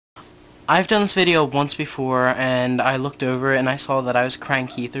I've done this video once before, and I looked over it and I saw that I was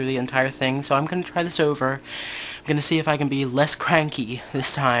cranky through the entire thing, so I'm going to try this over. I'm going to see if I can be less cranky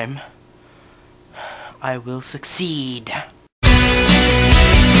this time. I will succeed.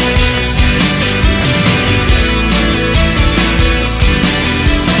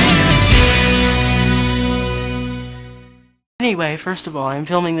 Anyway, first of all, I'm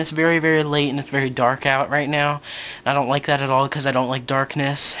filming this very, very late and it's very dark out right now. I don't like that at all because I don't like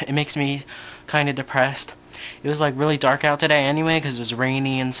darkness. It makes me kind of depressed. It was like really dark out today anyway because it was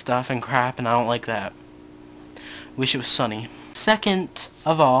rainy and stuff and crap, and I don't like that. Wish it was sunny. Second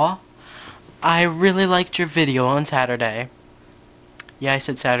of all, I really liked your video on Saturday. Yeah, I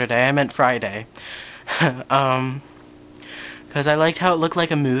said Saturday. I meant Friday. Because I liked how it looked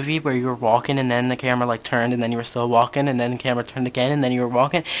like a movie where you were walking and then the camera like turned and then you were still walking and then the camera turned again and then you were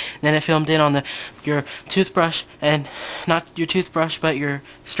walking. And then it filmed in on your toothbrush, and not your toothbrush but your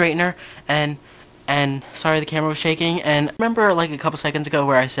straightener, and sorry the camera was shaking. And remember like a couple seconds ago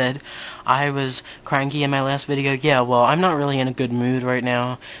where I said I was cranky in my last video? Yeah, well, I'm not really in a good mood right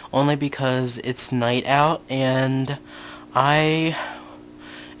now, only because it's night out and I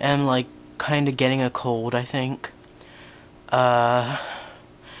am like kind of getting a cold, I think. And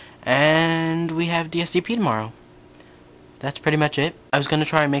we have DSDP tomorrow. That's pretty much it. I was gonna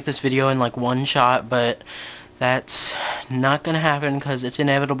try and make this video in like one shot, but that's not gonna happen because it's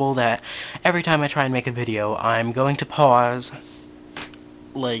inevitable that every time I try and make a video, I'm going to pause,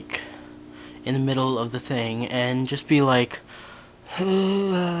 like, in the middle of the thing and just be like,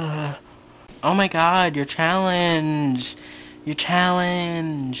 oh my god, your challenge! Your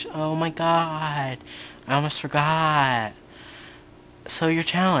challenge! Oh my god! I almost forgot. So your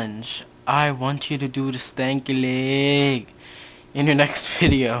challenge, I want you to do the stanky leg in your next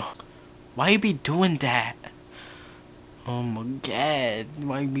video. Why you be doing that? Oh my god,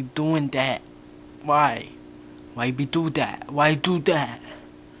 why you be doing that? Why? Why you be do that? Why do that?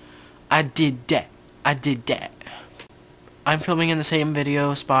 I did that. I did that. I'm filming in the same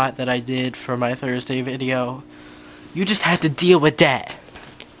video spot that I did for my Thursday video. You just had to deal with that.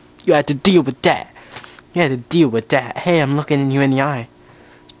 You had to deal with that. You had to deal with that. Hey, I'm looking you in the eye.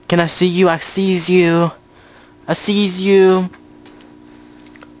 Can I see you? I sees you. I sees you.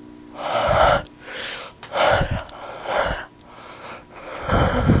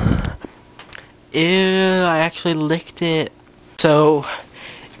 Ew, I actually licked it. So,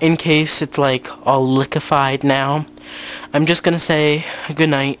 in case it's like all liquefied now, I'm just gonna say good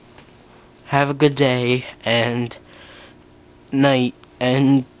night. Have a good day, and night.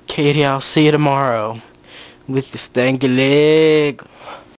 And Katie, I'll see you tomorrow with the stanky leg.